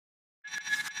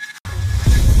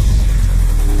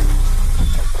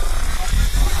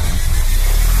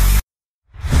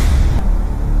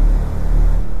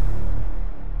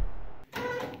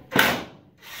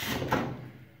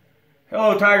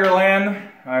Hello,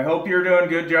 Tigerland. I hope you're doing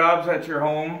good jobs at your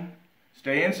home,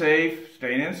 staying safe,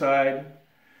 staying inside,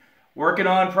 working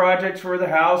on projects for the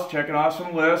house, checking off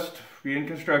some lists, being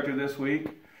constructive this week.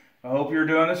 I hope you're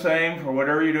doing the same for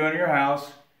whatever you do in your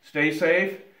house. Stay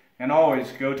safe, and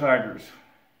always go Tigers.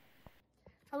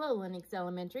 Hello, Lennox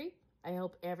Elementary. I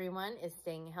hope everyone is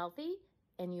staying healthy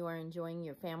and you are enjoying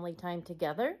your family time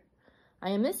together.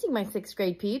 I am missing my 6th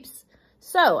grade peeps,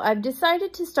 so I've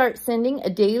decided to start sending a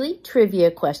daily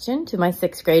trivia question to my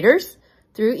 6th graders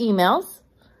through emails.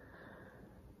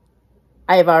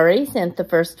 I have already sent the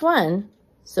first one,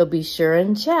 so be sure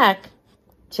and check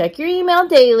your email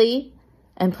daily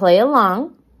and play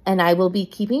along, and I will be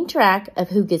keeping track of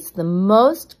who gets the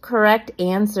most correct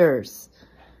answers.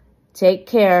 Take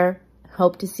care.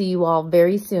 Hope to see you all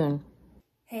very soon.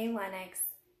 Hey Lennox,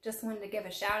 just wanted to give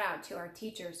a shout out to our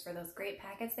teachers for those great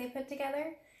packets they put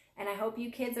together, and I hope you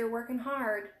kids are working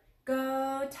hard.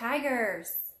 Go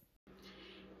Tigers!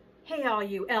 Hey all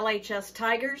you LHS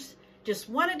Tigers, just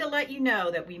wanted to let you know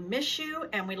that we miss you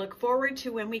and we look forward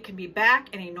to when we can be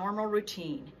back in a normal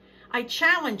routine. I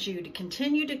challenge you to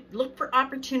continue to look for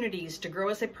opportunities to grow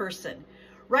as a person.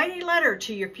 Write a letter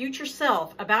to your future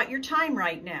self about your time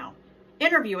right now.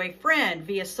 Interview a friend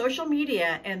via social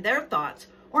media and their thoughts,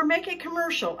 or make a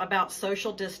commercial about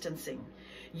social distancing.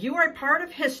 You are part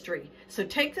of history, so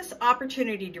take this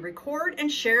opportunity to record and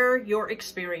share your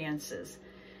experiences.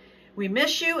 We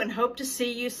miss you and hope to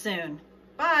see you soon.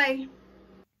 Bye.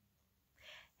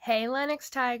 Hey Lennox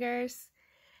Tigers.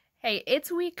 Hey, it's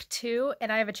week 2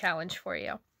 and I have a challenge for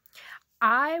you.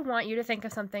 I want you to think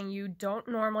of something you don't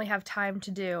normally have time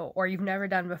to do or you've never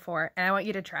done before, and I want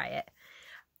you to try it.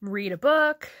 Read a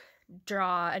book,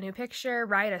 draw a new picture,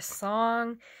 write a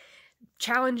song,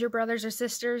 challenge your brothers or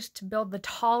sisters to build the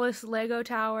tallest Lego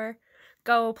tower,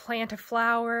 go plant a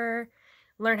flower,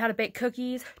 learn how to bake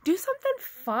cookies. Do something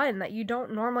fun that you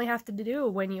don't normally have to do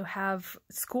when you have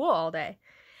school all day.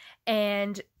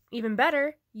 And even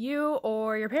better, you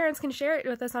or your parents can share it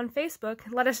with us on Facebook.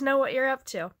 Let us know what you're up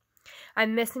to.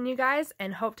 I'm missing you guys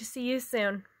and hope to see you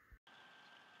soon.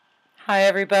 Hi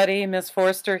everybody, Miss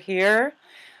Forster here.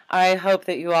 I hope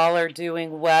that you all are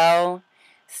doing well,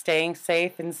 staying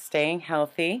safe and staying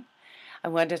healthy. I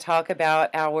wanted to talk about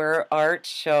our art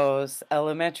shows.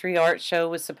 Elementary art show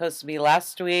was supposed to be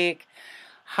last week.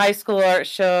 High school art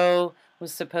show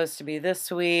was supposed to be this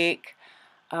week.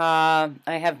 I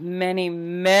have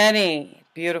many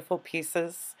beautiful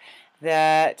pieces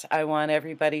that I want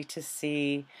everybody to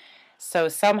see. So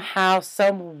somehow,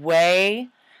 some way,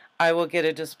 I will get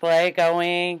a display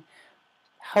going.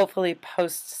 Hopefully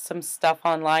post some stuff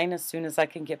online as soon as I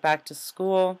can get back to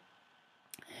school.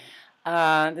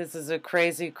 This is a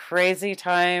crazy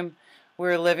time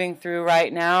we're living through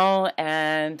right now,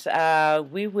 and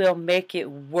we will make it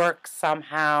work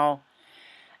somehow.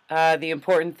 The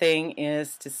important thing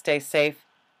is to stay safe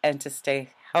and to stay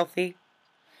healthy.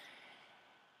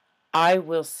 I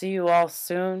will see you all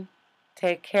soon.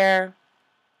 Take care.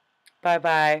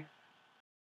 Bye-bye.